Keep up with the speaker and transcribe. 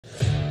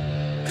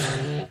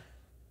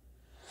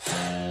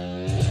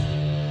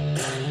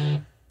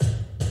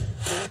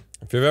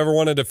If you've ever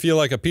wanted to feel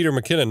like a Peter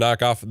McKinnon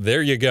knockoff,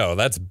 there you go.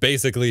 That's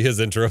basically his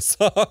intro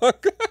song.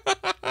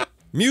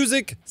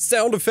 Music,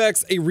 sound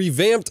effects, a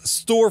revamped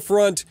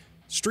storefront.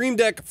 Stream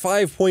Deck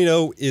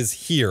 5.0 is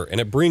here,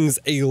 and it brings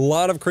a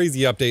lot of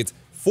crazy updates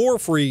for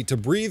free to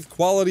breathe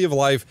quality of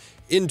life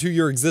into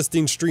your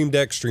existing Stream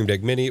Deck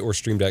Mini, or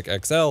Stream Deck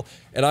XL,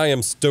 and I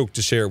am stoked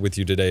to share it with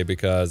you today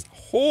because,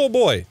 oh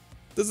boy,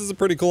 this is a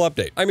pretty cool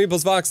update. I'm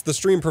EposVox, the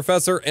Stream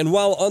Professor, and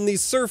while on the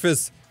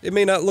surface, it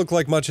may not look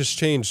like much has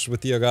changed with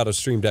the Elgato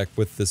Stream Deck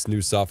with this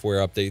new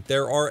software update,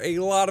 there are a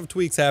lot of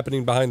tweaks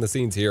happening behind the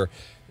scenes here,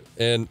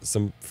 and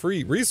some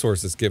free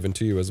resources given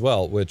to you as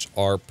well, which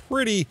are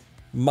pretty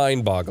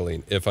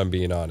mind-boggling, if I'm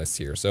being honest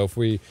here. So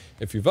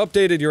if you've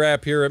updated your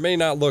app here, it may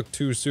not look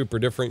too super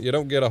different. You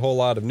don't get a whole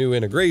lot of new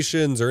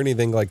integrations or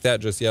anything like that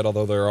just yet,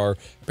 although there are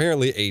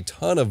apparently a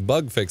ton of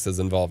bug fixes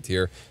involved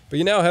here. But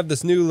you now have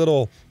this new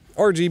little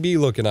RGB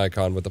looking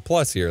icon with the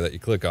plus here that you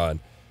click on.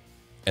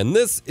 And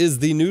this is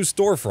the new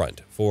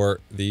storefront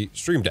for the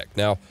Stream Deck.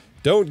 Now,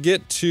 don't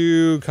get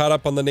too caught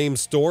up on the name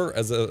store.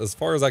 As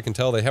far as I can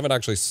tell, they haven't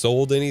actually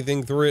sold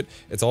anything through it.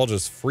 It's all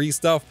just free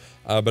stuff,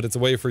 but it's a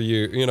way for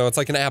you, it's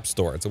like an app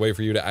store. It's a way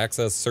for you to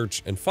access,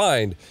 search, and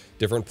find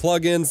different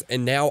plugins,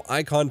 and now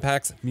icon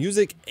packs,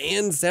 music,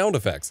 and sound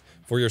effects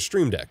for your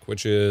Stream Deck,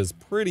 which is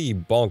pretty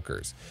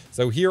bonkers.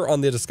 So here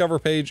on the Discover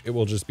page, it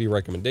will just be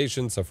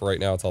recommendations. So for right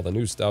now, it's all the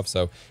new stuff.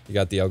 So you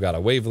got the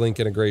Elgato Wavelink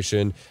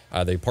integration.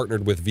 They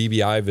partnered with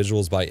VBI,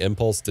 Visuals by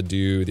Impulse, to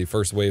do the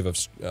first wave of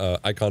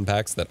icon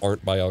packs that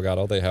aren't by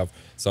Elgato. They have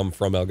some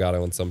from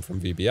Elgato and some from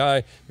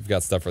VBI. We've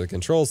got stuff for the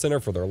Control Center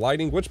for their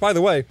lighting, which, by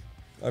the way,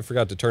 I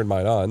forgot to turn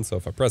mine on. So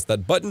if I press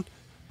that button,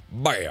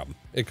 bam,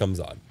 it comes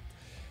on.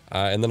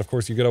 And then, of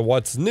course, you get a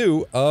what's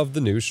new of the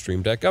new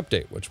Stream Deck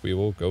update, which we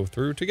will go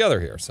through together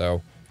here.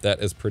 So that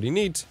is pretty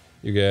neat.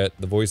 You get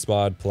the voice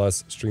mod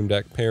plus Stream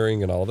Deck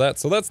pairing and all of that.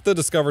 So that's the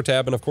Discover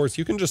tab. And, of course,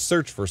 you can just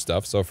search for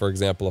stuff. So, for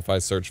example, if I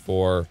search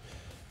for,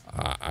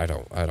 I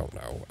don't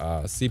know,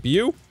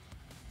 CPU,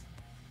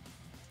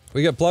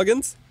 we get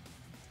plugins.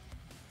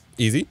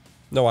 Easy.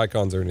 No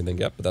icons or anything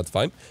yet, but that's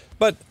fine.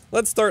 But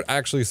let's start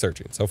actually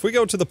searching. So if we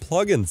go to the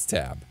plugins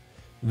tab,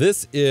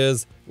 this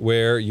is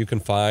where you can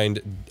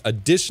find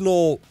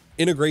additional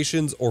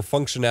integrations or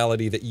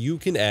functionality that you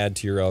can add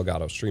to your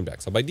Elgato Stream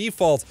Deck. So by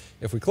default,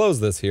 if we close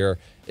this here,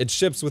 it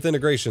ships with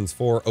integrations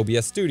for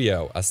OBS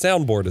Studio. A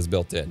soundboard is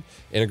built in.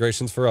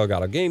 Integrations for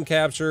Elgato Game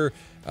Capture,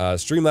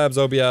 Streamlabs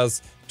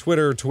OBS,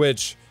 Twitter,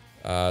 Twitch.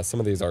 Some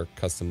of these are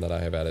custom that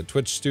I have added.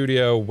 Twitch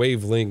Studio,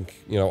 Wavelink,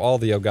 all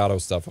the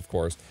Elgato stuff, of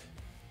course.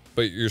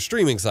 But your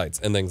streaming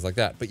sites and things like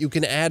that. But you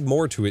can add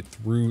more to it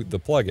through the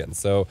plugin.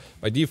 So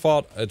by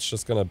default, it's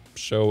just going to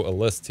show a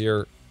list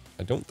here.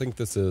 I don't think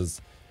this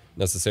is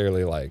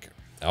necessarily like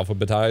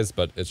alphabetized,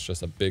 but it's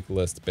just a big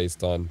list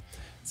based on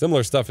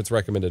similar stuff it's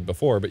recommended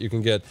before. But you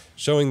can get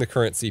showing the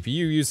current CPU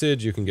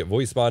usage. You can get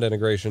voice mod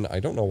integration. I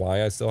don't know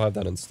why I still have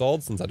that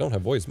installed since I don't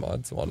have voice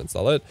mod, so I'll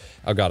uninstall it.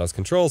 Elgato's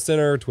Control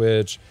Center,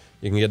 Twitch.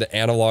 You can get an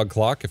analog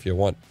clock if you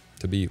want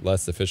to be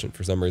less efficient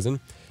for some reason.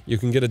 You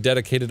can get a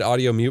dedicated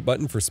audio mute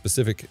button for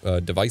specific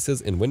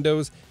devices in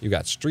Windows. You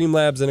got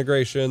Streamlabs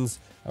integrations.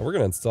 We're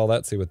going to install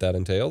that, see what that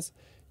entails.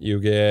 You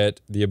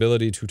get the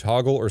ability to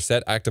toggle or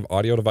set active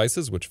audio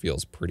devices, which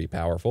feels pretty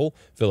powerful.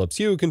 Philips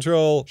Hue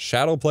control,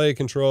 Shadow Play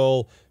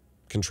control,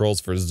 controls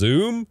for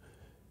zoom,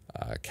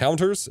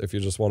 counters if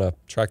you just want to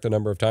track the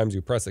number of times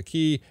you press a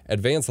key,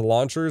 advanced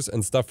launchers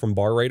and stuff from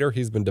BarRaider.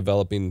 He's been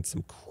developing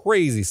some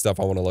crazy stuff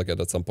I want to look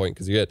at some point,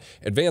 because you get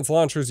advanced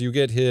launchers, you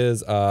get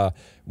his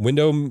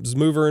Windows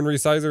mover and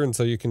resizer, and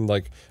so you can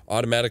like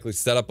automatically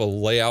set up a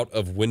layout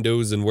of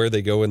windows and where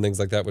they go and things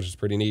like that, which is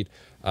pretty neat.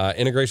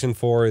 Integration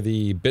for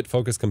the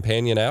BitFocus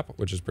companion app,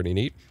 which is pretty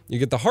neat. You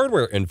get the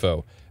hardware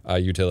info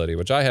utility,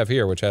 which I have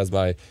here, which has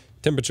my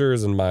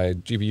temperatures and my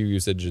GPU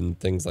usage and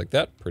things like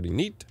that. Pretty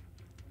neat.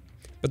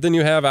 But then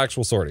you have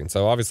actual sorting.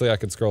 So obviously I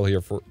could scroll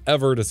here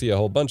forever to see a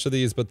whole bunch of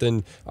these, but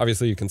then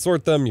obviously you can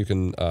sort them. You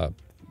can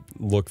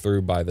look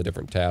through by the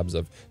different tabs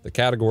of the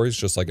categories,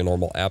 just like a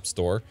normal app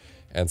store.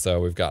 And so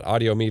we've got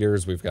audio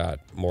meters, we've got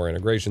more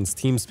integrations,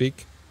 TeamSpeak,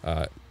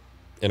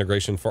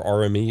 integration for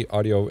RME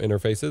audio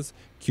interfaces,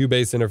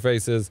 Cubase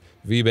interfaces,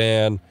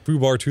 VBand,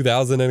 FooBar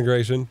 2000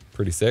 integration,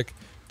 pretty sick.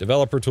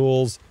 Developer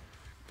tools,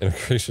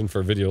 integration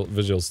for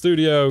Visual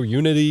Studio,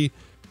 Unity,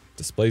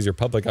 displays your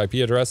public IP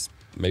address.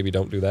 Maybe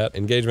don't do that.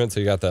 Engagement, so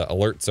you got the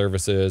alert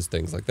services,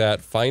 things like that.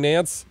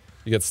 Finance,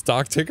 you get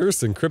stock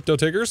tickers and crypto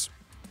tickers.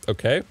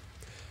 Okay.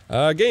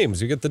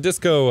 Games, you get the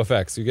disco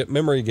effects, you get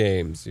memory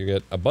games, you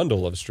get a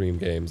bundle of stream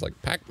games like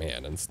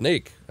Pac-Man and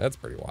Snake. That's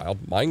pretty wild.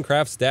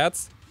 Minecraft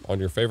stats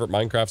on your favorite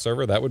Minecraft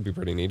server. That would be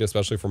pretty neat,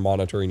 especially for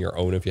monitoring your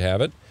own if you have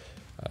it.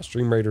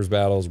 Stream Raiders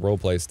battles,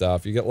 roleplay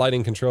stuff. You get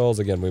lighting controls.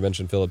 Again, we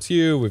mentioned Philips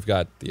Hue. We've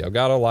got the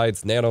Elgato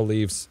lights, Nano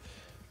Leafs,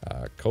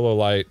 Colo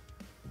Light,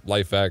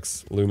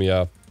 LifeX,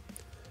 Lumia.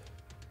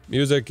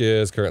 Music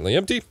is currently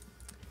empty.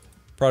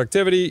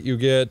 Productivity, you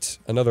get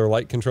another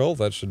light control.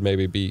 That should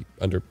maybe be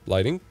under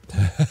lighting.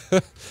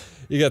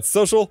 You get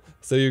social,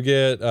 so you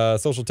get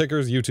social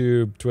tickers,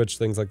 YouTube, Twitch,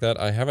 things like that.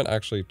 I haven't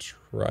actually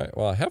tried,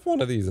 well, I have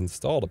one of these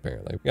installed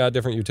apparently. We got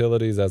different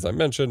utilities, as I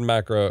mentioned,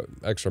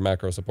 extra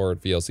macro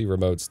support, VLC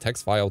remotes,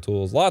 text file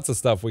tools, lots of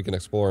stuff we can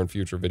explore in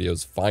future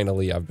videos.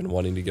 Finally, I've been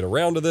wanting to get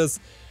around to this.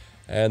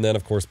 And then,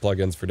 of course,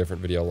 plugins for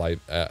different video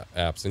live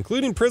apps,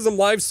 including Prism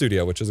Live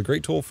Studio, which is a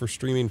great tool for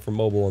streaming from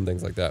mobile and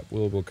things like that.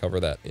 We'll cover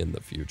that in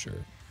the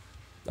future.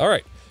 All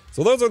right,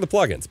 so those are the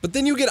plugins. But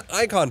then you get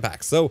icon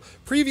packs. So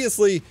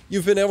previously,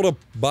 you've been able to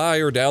buy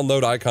or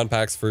download icon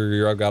packs for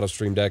your Elgato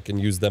Stream Deck and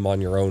use them on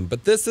your own.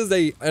 But this is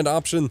an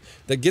option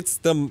that gets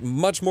them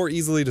much more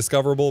easily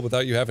discoverable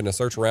without you having to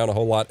search around a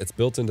whole lot. It's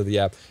built into the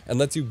app and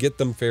lets you get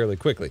them fairly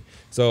quickly.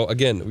 So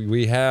again,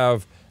 we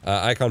have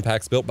icon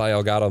packs built by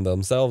Elgato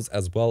themselves,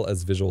 as well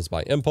as visuals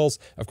by Impulse.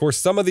 Of course,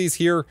 some of these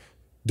here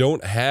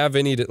don't have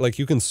any, like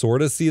you can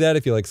sort of see that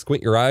if you like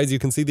squint your eyes, you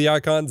can see the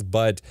icons,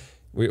 but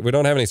we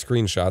don't have any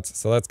screenshots,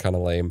 so that's kind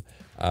of lame.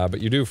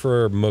 But you do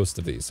for most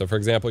of these. So for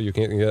example, you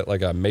can get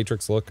like a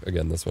matrix look.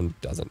 Again, this one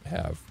doesn't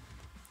have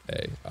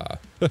a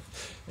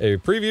a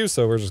preview,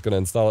 so we're just going to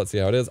install it, see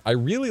how it is. I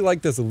really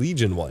like this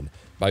Legion one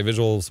by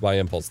Visuals by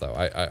Impulse though.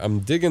 I'm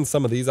digging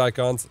some of these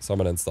icons, so I'm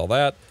going to install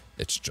that.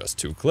 It's just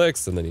 2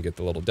 clicks, and then you get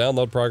the little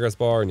download progress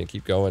bar, and you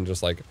keep going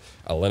just like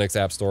a Linux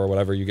app store or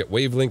whatever. You get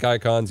Wavelink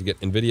icons, you get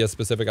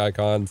NVIDIA-specific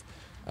icons.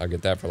 I'll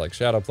get that for like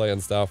Shadowplay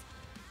and stuff.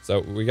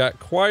 So we got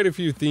quite a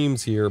few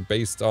themes here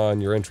based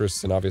on your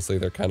interests, and obviously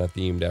they're kind of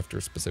themed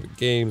after specific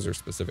games or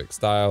specific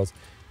styles.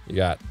 You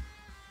got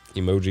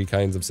emoji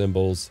kinds of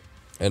symbols,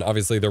 and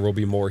obviously there will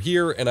be more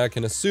here, and I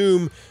can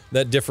assume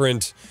that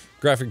different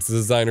graphics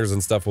designers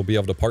and stuff will be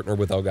able to partner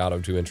with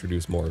Elgato to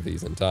introduce more of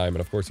these in time.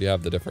 And of course you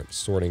have the different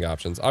sorting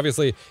options.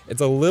 Obviously it's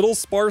a little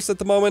sparse at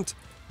the moment,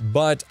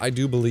 but I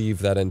do believe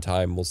that in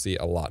time we'll see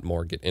a lot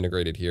more get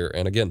integrated here.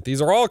 And again,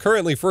 these are all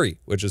currently free,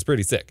 which is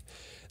pretty sick.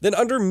 Then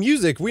under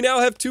music, we now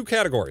have 2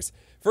 categories.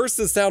 First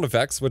is sound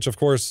effects, which of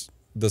course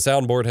the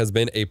soundboard has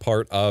been a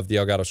part of the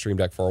Elgato Stream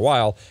Deck for a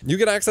while. You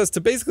get access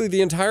to basically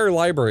the entire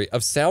library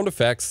of sound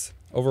effects,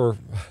 over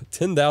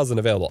 10,000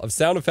 available, of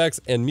sound effects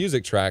and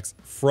music tracks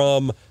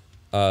from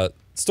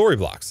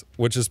Storyblocks,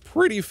 which is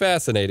pretty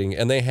fascinating.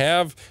 And they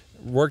have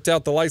worked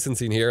out the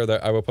licensing here.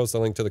 That I will post a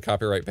link to the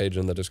copyright page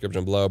in the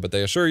description below, but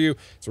they assure you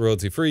it's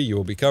royalty free. You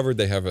will be covered.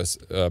 They have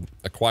a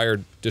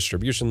acquired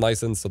distribution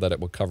license so that it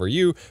will cover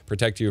you,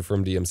 protect you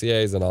from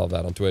DMCAs and all of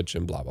that on Twitch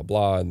and blah, blah,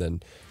 blah. And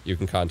then you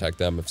can contact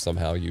them if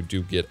somehow you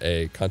do get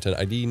a content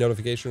ID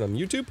notification on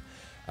YouTube.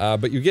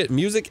 But you get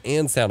music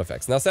and sound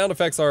effects. Now, sound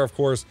effects are, of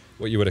course,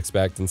 what you would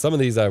expect. And some of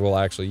these I will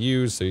actually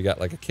use. So you got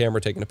like a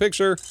camera taking a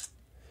picture.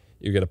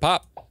 You get a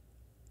pop.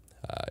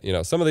 You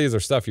know, some of these are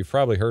stuff you've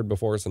probably heard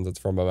before since it's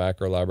from a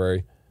macro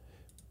library.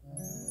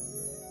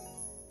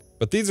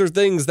 But these are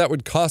things that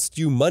would cost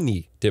you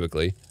money,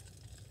 typically.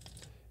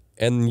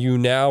 And you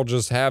now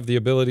just have the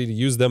ability to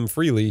use them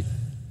freely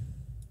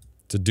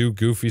to do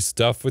goofy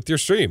stuff with your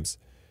streams,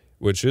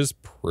 which is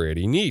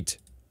pretty neat.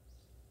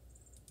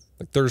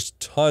 Like, there's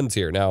tons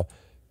here. Now,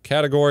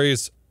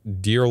 categories,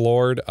 dear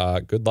Lord,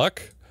 good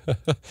luck.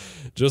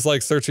 Just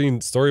like searching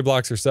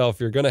Storyblocks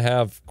yourself, you're going to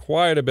have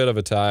quite a bit of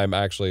a time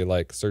actually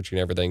like searching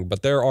everything,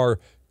 but there are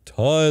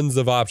tons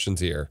of options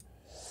here.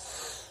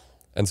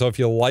 And so if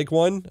you like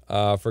one,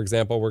 for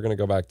example, we're going to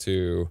go back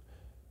to,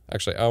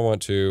 actually, I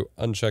want to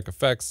uncheck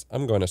effects.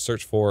 I'm going to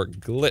search for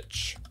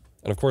glitch.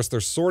 And of course,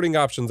 there's sorting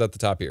options at the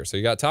top here. So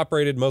you got top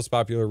rated, most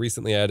popular,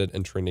 recently added,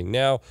 and trending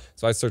now.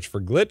 So I search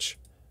for glitch.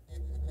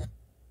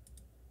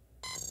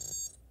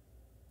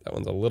 That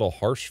one's a little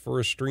harsh for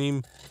a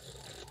stream.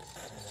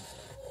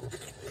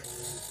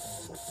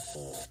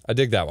 I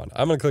dig that one.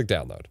 I'm going to click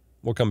download.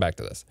 We'll come back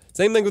to this.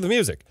 Same thing with the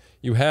music.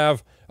 You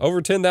have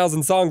over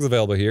 10,000 songs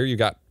available here. You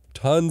got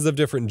tons of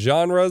different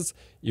genres.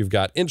 You've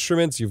got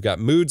instruments. You've got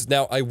moods.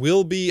 Now, I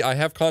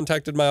have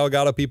contacted my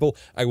Elgato people.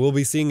 I will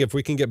be seeing if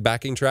we can get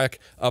backing track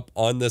up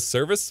on this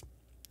service,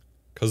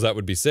 because that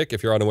would be sick.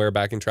 If you're unaware,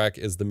 backing track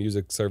is the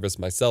music service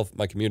myself,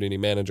 my community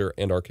manager,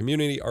 and our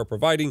community are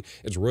providing.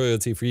 It's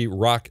royalty-free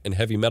rock and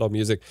heavy metal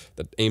music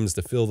that aims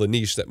to fill the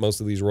niche that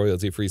most of these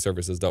royalty-free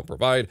services don't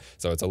provide.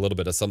 So it's a little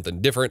bit of something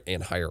different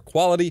and higher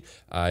quality.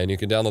 And you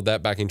can download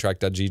that,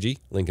 backingtrack.gg,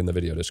 link in the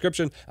video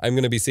description. I'm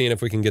going to be seeing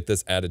if we can get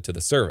this added to the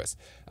service.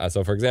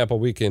 So for example,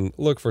 we can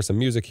look for some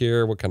music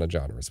here. What kind of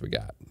genres we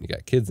got? You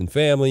got kids and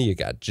family, you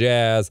got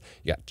jazz,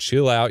 you got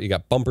chill out, you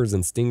got bumpers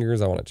and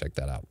stingers. I want to check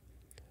that out.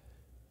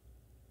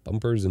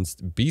 Bumpers and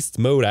beast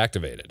mode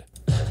activated.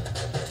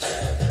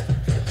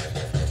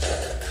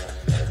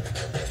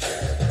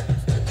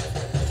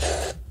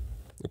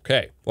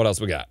 Okay, what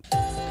else we got?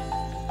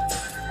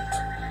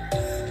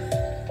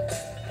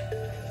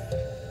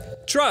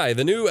 Try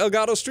the new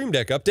Elgato Stream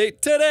Deck update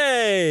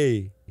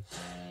today!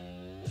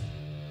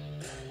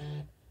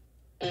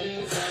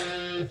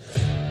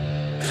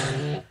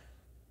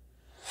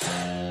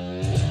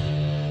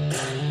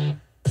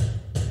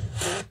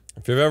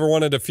 If you've ever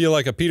wanted to feel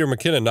like a Peter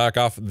McKinnon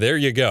knockoff, there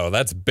you go.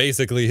 That's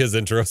basically his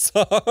intro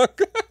song.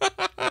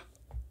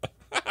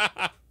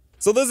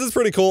 So this is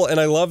pretty cool, and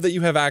I love that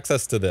you have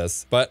access to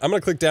this, but I'm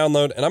gonna click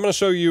download, and I'm gonna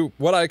show you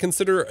what I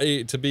consider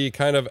to be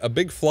kind of a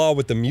big flaw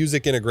with the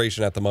music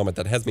integration at the moment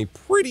that has me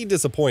pretty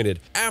disappointed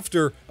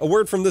after a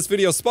word from this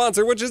video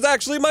sponsor, which is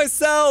actually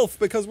myself,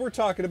 because we're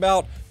talking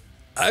about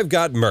I've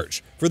got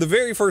merch. For the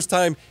very first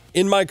time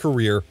in my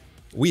career,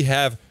 we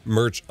have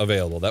merch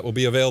available. That will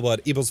be available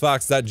at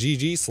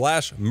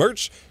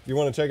eposvox.gg/merch. If you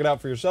want to check it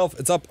out for yourself,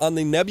 it's up on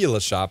the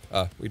Nebula shop.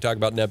 We talk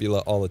about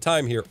Nebula all the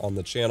time here on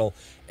the channel,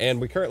 and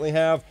we currently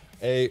have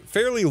a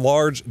fairly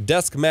large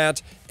desk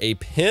mat, a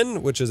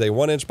pin, which is a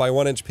 1" by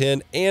 1"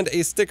 pin, and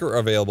a sticker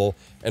available.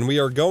 And we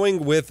are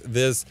going with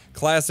this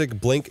classic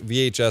Blink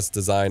VHS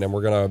design, and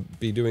we're gonna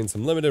be doing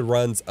some limited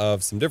runs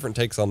of some different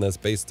takes on this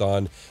based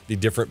on the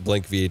different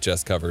Blink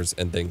VHS covers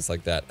and things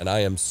like that. And I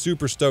am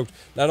super stoked,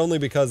 not only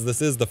because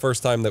this is the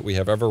first time that we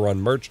have ever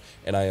run merch,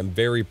 and I am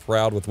very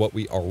proud with what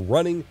we are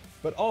running,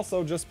 but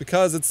also just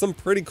because it's some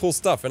pretty cool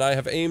stuff, and I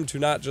have aimed to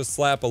not just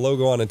slap a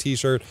logo on a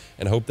t-shirt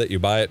and hope that you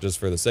buy it just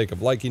for the sake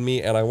of liking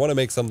me, and I want to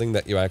make something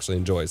that you actually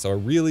enjoy. So I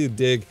really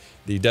dig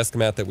the desk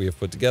mat that we have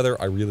put together.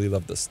 I really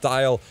love the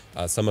style.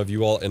 Some of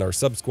you all in our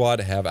sub squad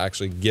have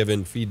actually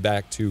given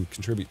feedback to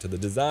contribute to the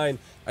design.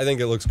 I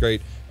think it looks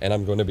great, and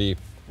I'm going to be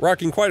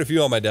rocking quite a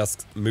few on my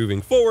desks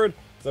moving forward.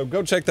 So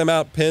go check them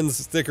out, pins,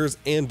 stickers,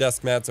 and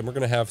desk mats, and we're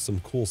going to have some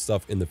cool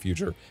stuff in the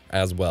future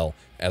as well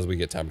as we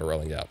get time to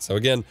rolling out. So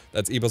again,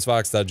 that's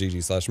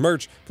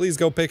eposvox.gg/merch. Please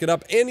go pick it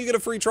up, and you get a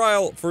free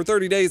trial for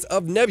 30 days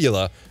of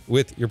Nebula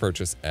with your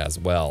purchase as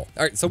well.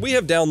 All right, so we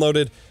have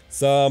downloaded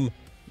some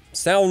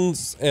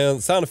sounds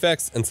and sound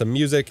effects and some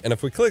music, and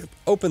if we click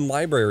open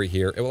library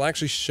here, it will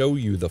actually show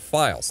you the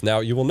files. Now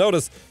you will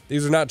notice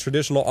these are not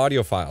traditional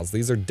audio files.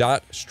 These are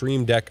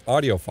 .stream deck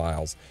audio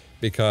files,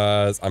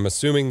 because I'm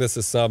assuming this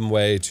is some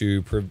way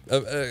to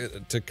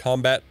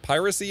combat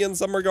piracy in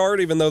some regard,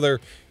 even though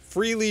they're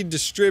freely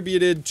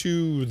distributed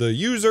to the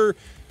user.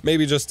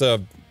 Maybe just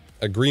a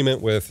agreement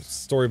with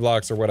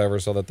Storyblocks or whatever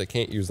so that they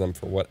can't use them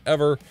for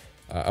whatever.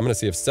 I'm gonna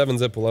see if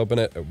 7-zip will open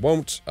it. It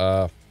won't.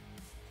 I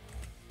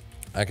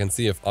can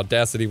see if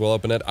Audacity will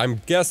open it.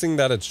 I'm guessing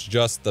that it's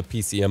just the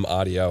PCM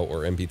audio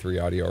or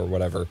MP3 audio or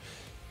whatever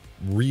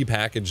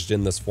repackaged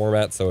in this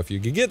format. So if you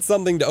could get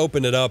something to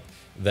open it up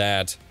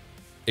that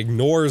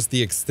ignores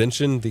the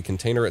extension, the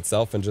container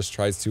itself, and just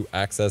tries to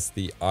access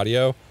the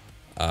audio,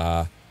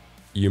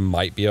 you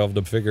might be able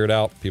to figure it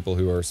out. People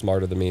who are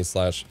smarter than me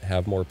 /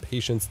 have more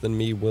patience than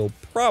me will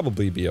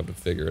probably be able to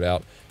figure it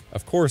out.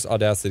 Of course,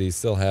 Audacity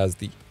still has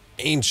the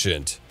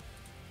ancient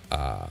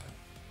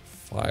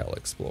file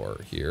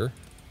explorer here.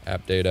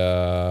 App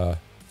data,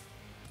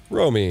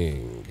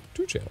 roaming,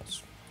 2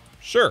 channels.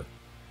 Sure.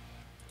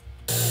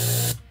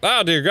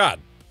 Oh, dear God.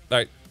 All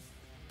right.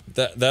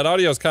 That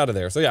audio is kind of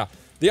there. So yeah,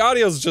 the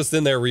audio is just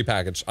in there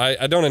repackaged.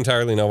 I don't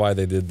entirely know why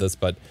they did this,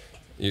 but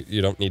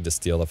you don't need to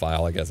steal the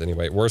file, I guess,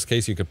 anyway. Worst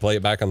case, you could play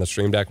it back on the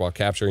Stream Deck while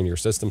capturing your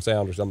system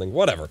sound or something.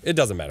 Whatever. It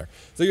doesn't matter.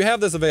 So you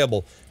have this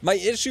available. My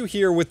issue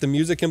here with the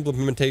music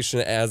implementation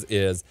as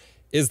is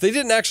they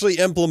didn't actually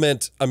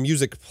implement a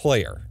music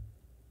player.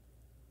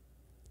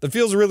 That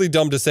feels really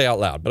dumb to say out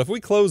loud, but if we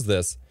close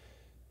this,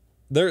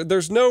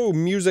 there's no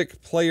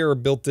music player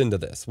built into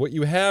this. What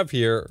you have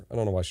here, I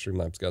don't know why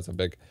Streamlabs got so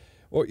big.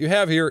 What you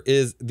have here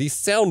is the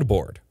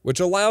soundboard, which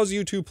allows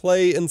you to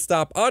play and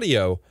stop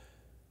audio.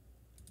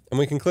 And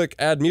we can click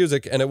add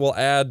music, and it will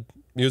add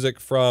music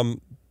from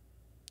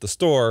the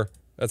store.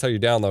 That's how you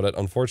download it.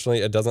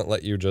 Unfortunately, it doesn't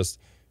let you just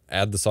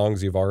add the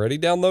songs you've already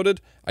downloaded.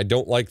 I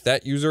don't like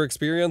that user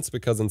experience,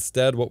 because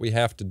instead what we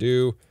have to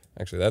do,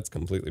 actually that's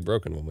completely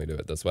broken when we do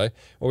it this way.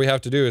 What we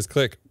have to do is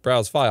click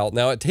browse file.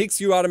 Now it takes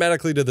you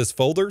automatically to this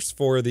folders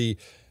for the,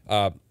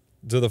 to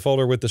the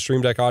folder with the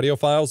Stream Deck audio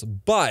files,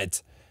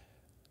 but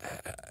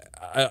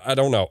I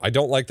don't know. I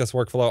don't like this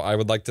workflow. I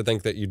would like to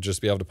think that you'd just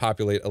be able to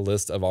populate a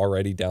list of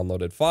already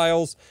downloaded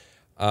files.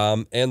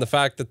 And the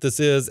fact that this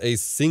is a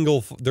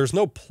single, there's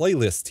no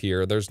playlist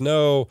here. There's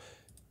no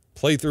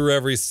play through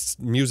every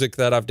music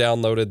that I've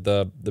downloaded.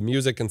 The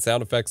music and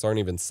sound effects aren't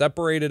even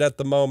separated at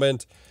the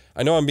moment.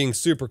 I know I'm being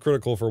super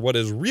critical for what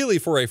is really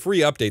for a free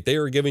update. They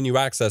are giving you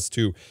access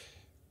to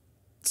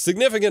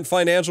significant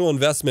financial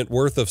investment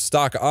worth of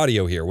stock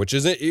audio here, which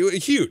is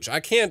huge. I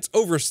can't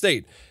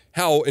overstate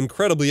how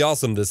incredibly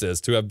awesome this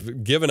is to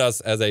have given us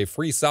as a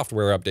free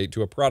software update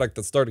to a product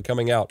that started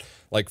coming out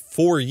like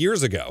 4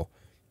 years ago.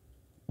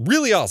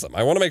 Really awesome.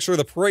 I want to make sure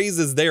the praise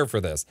is there for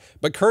this.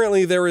 But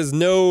currently there is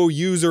no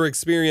user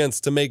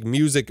experience to make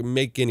music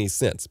make any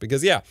sense.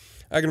 Because yeah,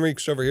 I can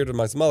reach over here to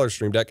my smaller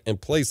Stream Deck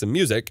and play some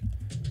music.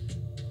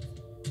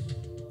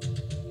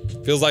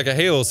 Feels like a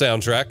Halo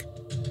soundtrack.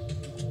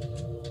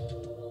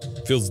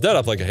 Feels dead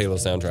up like a Halo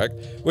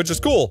soundtrack, which is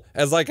cool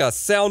as like a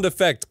sound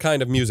effect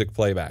kind of music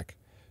playback.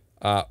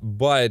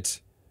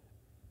 But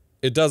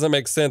it doesn't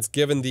make sense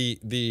given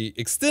the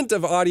extent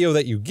of audio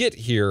that you get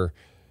here,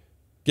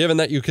 given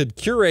that you could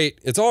curate,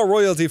 it's all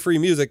royalty-free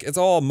music, it's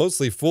all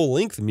mostly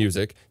full-length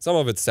music, some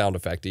of it's sound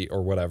effecty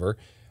or whatever.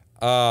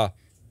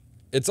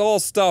 It's all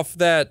stuff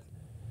that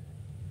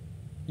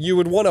you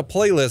would want a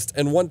playlist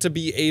and want to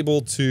be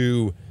able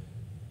to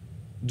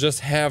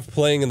just have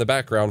playing in the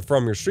background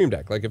from your Stream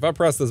Deck. Like if I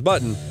press this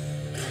button,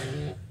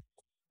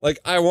 like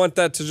I want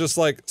that to just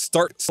like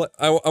start,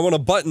 I want a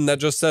button that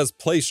just says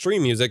play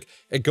stream music.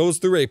 It goes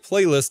through a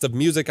playlist of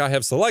music I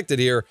have selected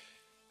here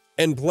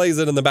and plays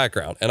it in the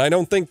background. And I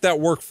don't think that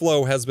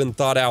workflow has been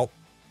thought out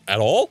at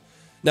all.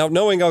 Now,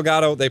 knowing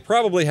Elgato, they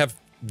probably have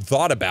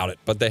thought about it,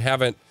 but they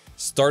haven't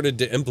started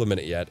to implement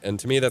it yet. And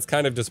to me, that's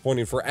kind of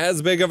disappointing for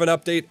as big of an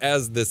update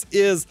as this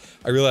is.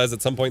 I realize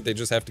at some point they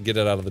just have to get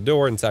it out of the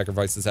door and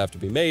sacrifices have to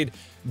be made,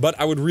 but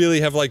I would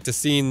really have liked to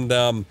seen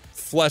them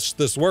flesh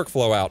this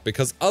workflow out,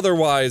 because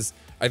otherwise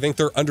I think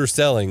they're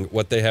underselling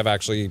what they have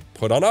actually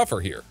put on offer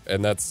here.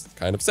 And that's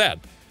kind of sad.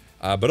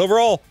 But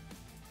overall,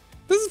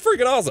 this is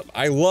freaking awesome.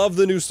 I love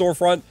the new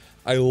storefront.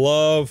 I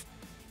love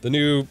the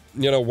new,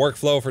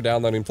 workflow for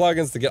downloading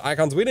plugins to get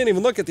icons. We didn't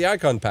even look at the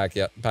icon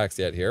packs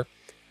yet here.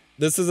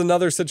 This is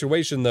another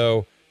situation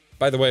though.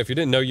 By the way, if you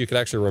didn't know, you could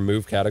actually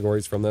remove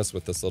categories from this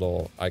with this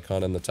little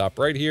icon in the top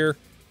right here.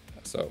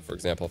 So for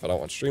example, if I don't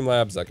want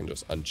Streamlabs, I can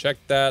just uncheck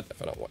that.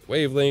 If I don't want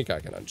Wavelink,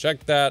 I can uncheck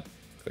that.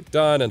 Click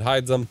done and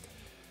hides them.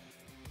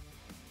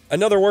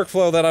 Another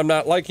workflow that I'm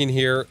not liking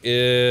here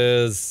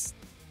is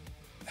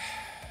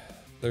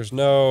there's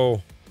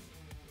no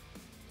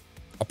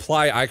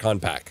apply icon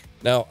pack.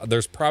 Now,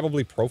 there's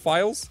probably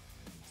profiles.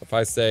 So if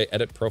I say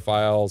edit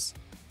profiles,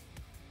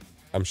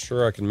 I'm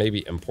sure I can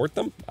maybe import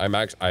them. I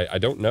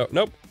don't know.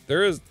 Nope,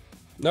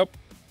 nope,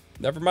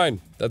 never mind.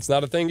 That's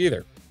not a thing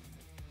either.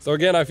 So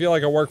again, I feel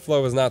like a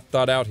workflow is not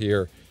thought out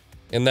here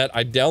in that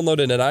I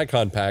downloaded an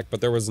icon pack,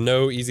 but there was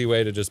no easy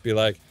way to just be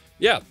like,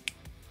 yeah,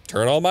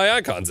 turn all my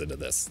icons into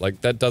this.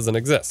 Like that doesn't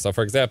exist. So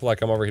for example, I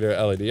come over here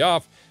to LED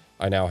off.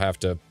 I now have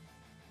to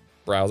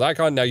browse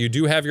icon. Now you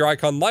do have your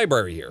icon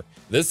library here.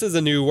 This is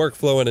a new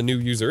workflow and a new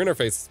user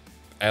interface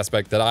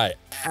aspect that I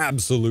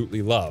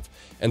absolutely love.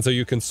 And so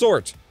you can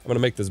sort, I'm gonna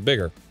make this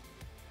bigger.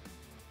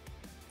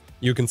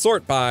 You can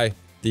sort by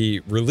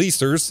the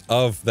releasers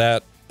of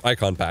that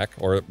icon pack,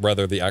 or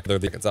rather the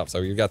icon itself.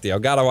 So you've got the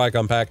Elgato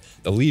icon pack,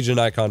 the Legion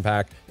icon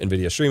pack,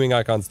 NVIDIA streaming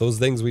icons, those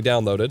things we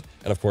downloaded.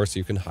 And of course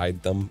you can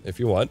hide them if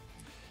you want.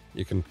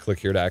 You can click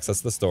here to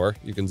access the store.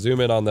 You can zoom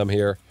in on them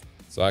here.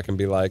 So I can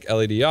be like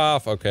LED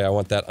off. Okay, I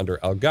want that under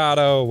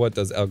Elgato. What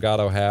does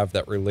Elgato have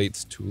that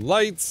relates to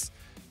lights?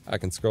 I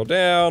can scroll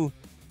down.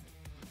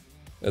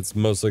 It's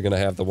mostly going to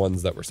have the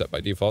ones that were set by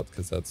default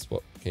because that's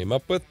what we came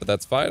up with, but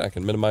that's fine. I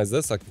can minimize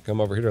this. I can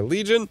come over here to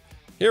Legion.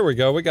 Here we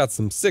go. We got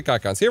some sick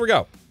icons. Here we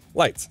go.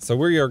 Lights. So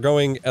we are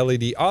going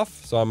LED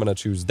off. So I'm going to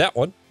choose that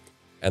one.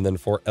 And then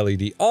for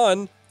LED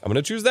on, I'm going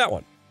to choose that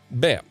one.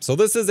 Bam. So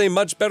this is a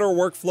much better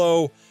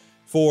workflow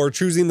for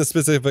choosing the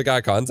specific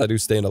icons. I do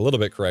stand a little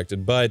bit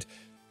corrected, but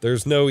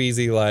there's no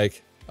easy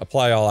like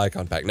apply all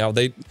icon pack. Now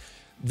they,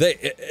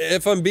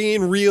 if I'm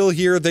being real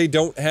here, they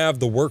don't have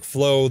the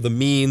workflow, the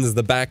means,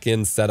 the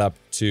backend set up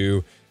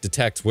to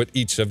detect what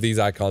each of these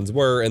icons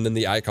were. And then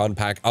the icon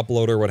pack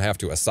uploader would have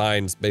to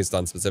assign based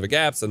on specific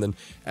apps. And then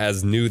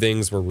as new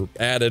things were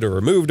added or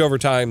removed over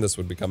time, this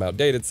would become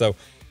outdated. So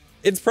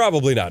it's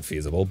probably not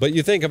feasible, but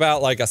you think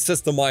about like a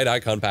system-wide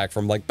icon pack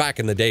from like back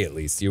in the day, at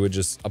least you would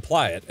just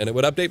apply it and it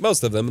would update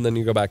most of them. And then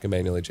you go back and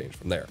manually change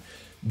from there.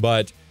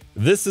 But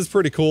this is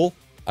pretty cool.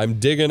 I'm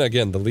digging,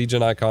 again, the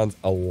Legion icons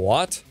a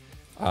lot.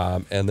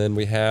 And then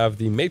we have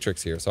the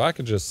matrix here. So I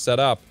could just set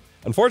up,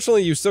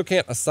 unfortunately, you still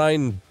can't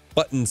assign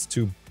buttons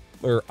to,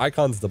 or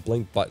icons to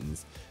blink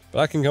buttons, but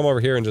I can come over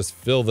here and just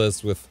fill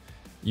this with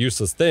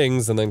useless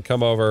things and then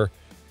come over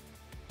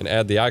and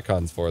add the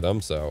icons for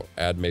them. So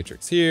add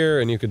matrix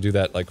here, and you could do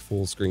that like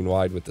full screen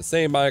wide with the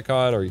same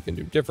icon, or you can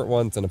do different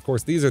ones. And of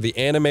course, these are the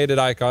animated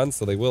icons,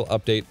 so they will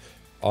update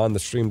on the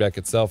Stream Deck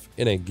itself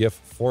in a GIF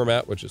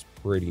format, which is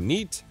pretty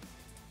neat.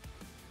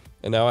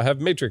 And now I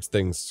have matrix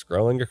things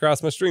scrolling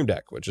across my Stream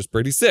Deck, which is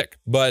pretty sick.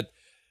 But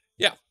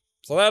yeah,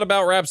 so that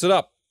about wraps it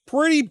up.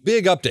 Pretty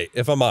big update,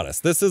 if I'm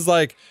honest. This is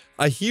like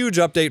a huge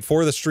update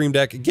for the Stream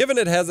Deck. Given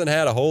it hasn't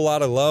had a whole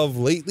lot of love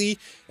lately,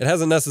 it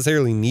hasn't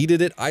necessarily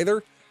needed it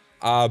either.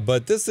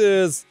 But this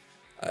is,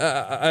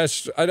 I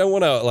don't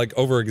want to like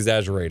over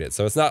exaggerate it.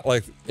 So it's not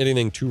like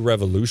anything too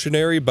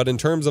revolutionary, but in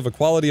terms of a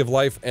quality of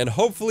life and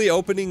hopefully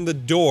opening the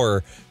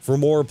door for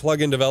more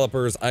plugin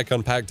developers,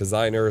 icon pack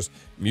designers,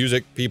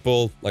 music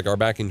people like our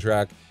backing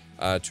track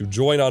to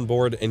join on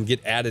board and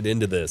get added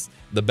into this,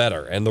 the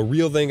better. And the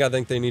real thing I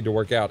think they need to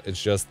work out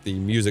is just the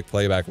music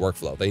playback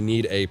workflow. They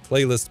need a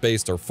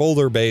playlist-based or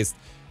folder-based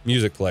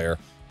music player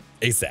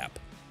ASAP.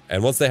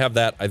 And once they have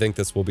that, I think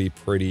this will be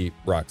pretty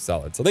rock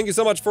solid. So thank you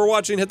so much for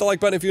watching. Hit the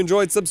like button if you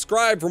enjoyed.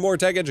 Subscribe for more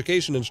tech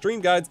education and stream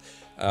guides.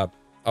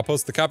 I'll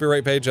post the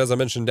copyright page, as I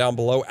mentioned, down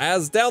below.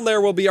 As down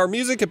there will be our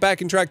music at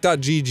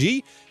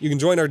backingtrack.gg. You can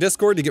join our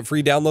Discord to get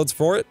free downloads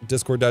for it.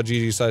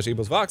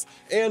 Discord.gg/EposVox.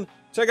 And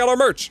check out our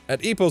merch at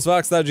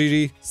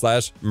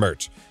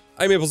EposVox.gg/merch.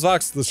 I'm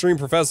EposVox, the Stream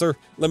Professor.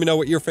 Let me know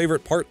what your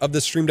favorite part of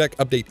this Stream Deck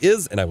update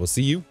is, and I will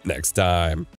see you next time.